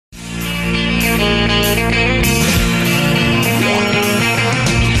See,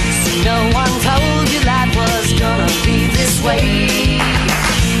 no one told you life was gonna be this way.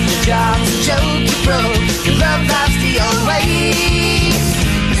 Your job's a joke, you broke, your love life's the old way.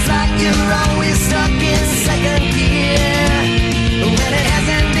 It's like you're always stuck in second gear, when it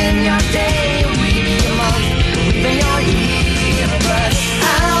hasn't been your day, a week, a month, or even your year. But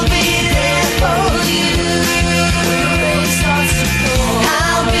I'll be there for you when the road starts to fall.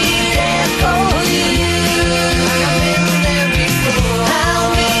 I'll be there for you like I've been there before.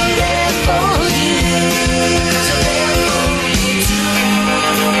 I'll be there for you, 'cause you're there for me too.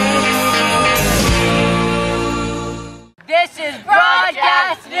 This is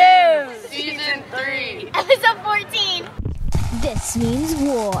Broadcast News! Season 3. Episode 14. This means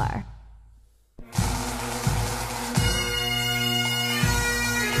war.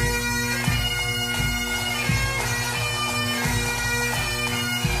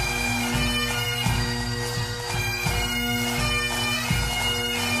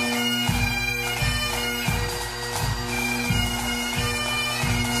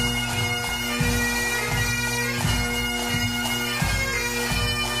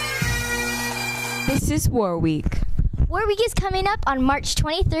 This is War Week. War Week is coming up on March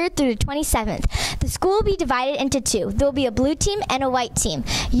 23rd through the 27th. The school will be divided into two. There will be a blue team and a white team.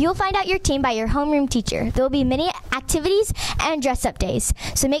 You'll find out your team by your homeroom teacher. There will be many activities and dress-up days,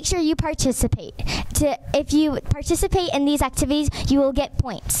 so make sure you participate. If you participate in these activities, you will get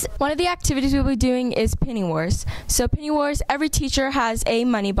points. One of the activities we'll be doing is Penny Wars. So Penny Wars, every teacher has a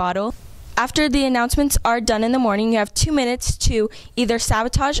money bottle. After the announcements are done in the morning, you have 2 minutes to either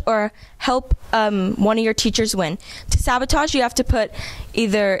sabotage or help one of your teachers win. To sabotage, you have to put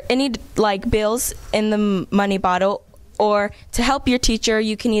either any bills in the money bottle, or to help your teacher,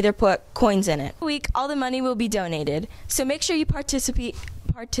 you can either put coins in it. Week, all the money will be donated. So make sure you participate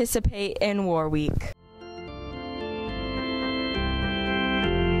in War Week.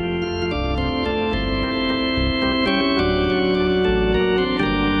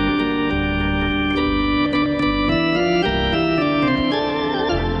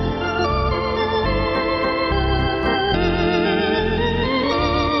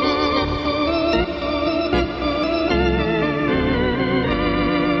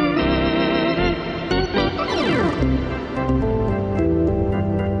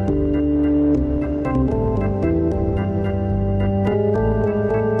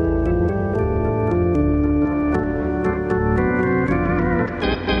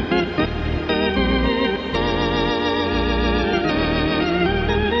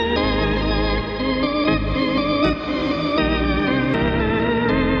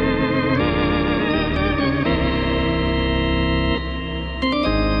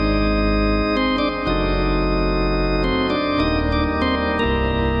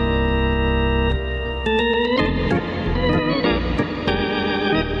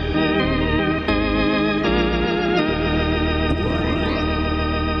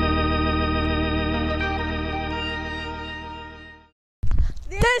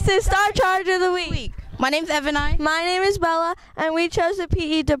 This is Star Charge of the Week. My name's Evan. My name is Bella, and we chose the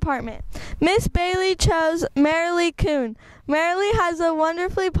PE department. Miss Bailey chose Marilee Kuhn. Marilee has a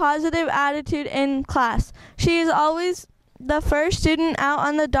wonderfully positive attitude in class. She is always the first student out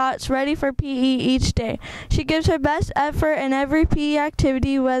on the dots, ready for PE each day. She gives her best effort in every PE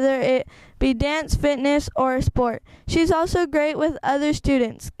activity, whether it be dance, fitness, or a sport. She's also great with other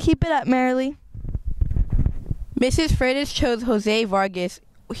students. Keep it up, Marilee. Mrs. Freitas chose Jose Vargas.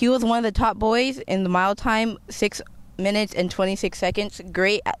 He was one of the top boys in the mile time, 6 minutes and 26 seconds.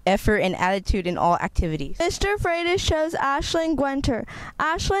 Great effort and attitude in all activities. Mr. Freitas chose Ashlyn Gwenter.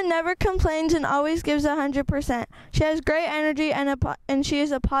 Ashlyn never complains and always gives 100%. She has great energy and she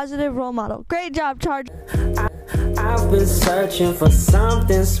is a positive role model. Great job, Charge. I've been searching for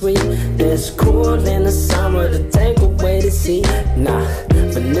something sweet that's cool in the summer to take away the heat. Nah,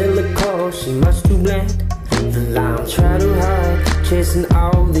 vanilla cold, she much too bland. The lime try too hard, chasing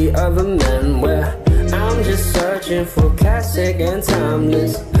all the other men. Well, I'm just searching for classic and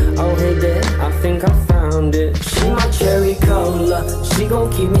timeless. Oh hey there, I think I found it. She my cherry cola, she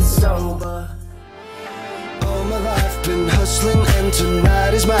gon' keep me sober. All my life been hustling and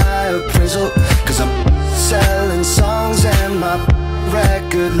tonight is my appraisal. Cause I'm selling songs and my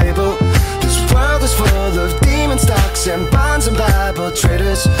record label. This world is full of demon stocks and bonds and Bible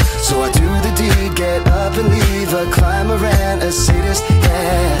traders. So I do the deed, get up and leave a climber and a sadist,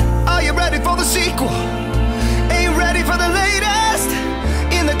 yeah. Are you ready for the sequel? Ain't ready for the latest?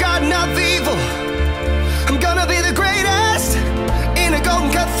 In the garden of evil, I'm gonna be the greatest. In a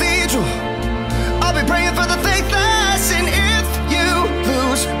golden cathedral, I'll be praying for the faithless. And if you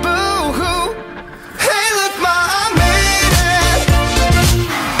lose, boo-hoo.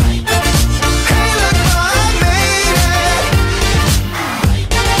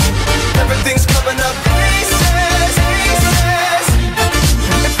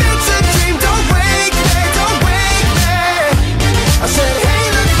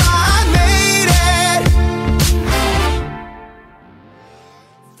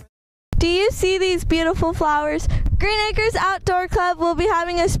 beautiful flowers. Green Acres Outdoor Club will be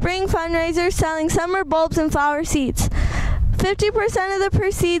having a spring fundraiser selling summer bulbs and flower seeds. 50% of the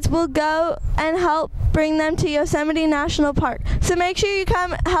proceeds will go and help bring them to Yosemite National Park. So make sure you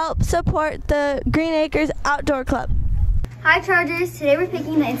come help support the Green Acres Outdoor Club. Hi Chargers, today we're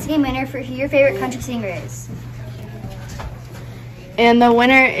picking the Instagram winner for who your favorite country singer is. And the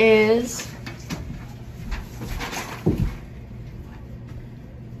winner is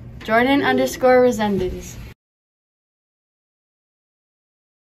Jordan_Resendez.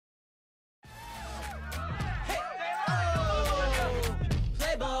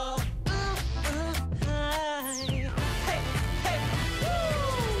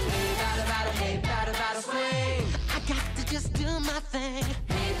 Just do my thing.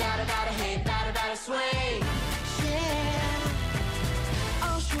 Hey, bada, swing. Yeah.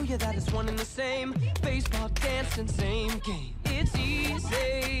 I'll show you that it's one and the same. Baseball, dancing, same game. It's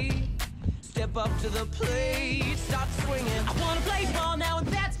easy. Step up to the plate, start swinging. I wanna play ball now, and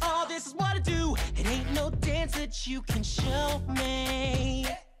that's all. This is what I do. It ain't no dance that you can show me.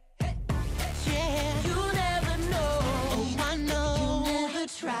 Yeah. You never know. Oh, I know. You never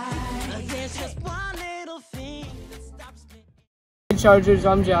try. There's just one little thing. Chargers,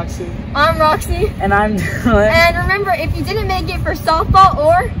 I'm Jackson. I'm Roxy. And I'm Dylan. And remember, if you didn't make it for softball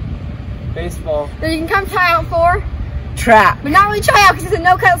or baseball, then you can come try out for trap. But not really try out because it's a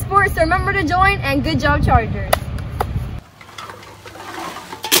no-cut sport, so remember to join, and good job, Chargers.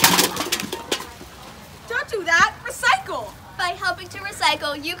 Don't do that. Recycle. By helping to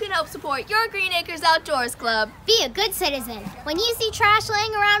recycle, you can help support your Green Acres Outdoors Club. Be a good citizen. When you see trash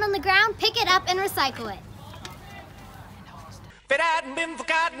laying around on the ground, pick it up and recycle it. If it hadn't been for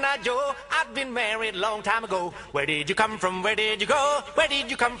Cotton Eye Joe, I'd been married a long time ago. Where did you come from? Where did you go? Where did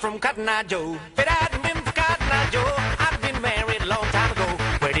you come from, Cotton Eye Joe? If it hadn't been for Cotton Eye Joe, I'd been married a long time ago.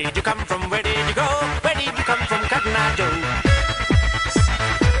 Where did you come from? Where did you go? Where did you come from, Cotton Eye Joe?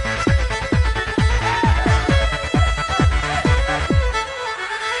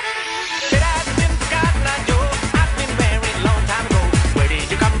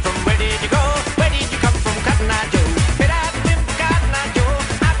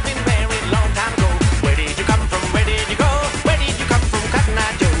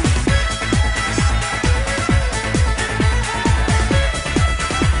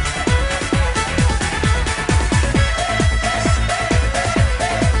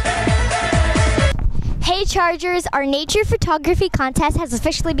 Chargers, our nature photography contest has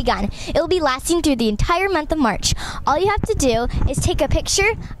officially begun. It will be lasting through the entire month of March. All you have to do is take a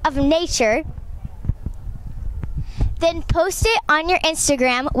picture of nature, then post it on your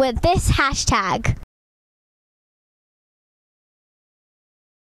Instagram with this hashtag.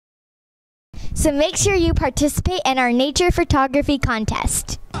 So make sure you participate in our nature photography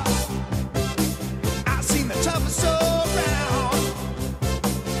contest. I've seen the toughest around,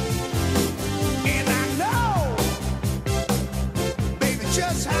 and I know, baby,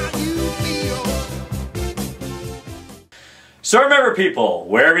 just how you feel. So remember, people,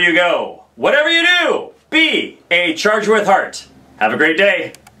 wherever you go, whatever you do, be a Charger with heart. Have a great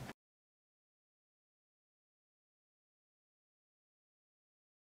day.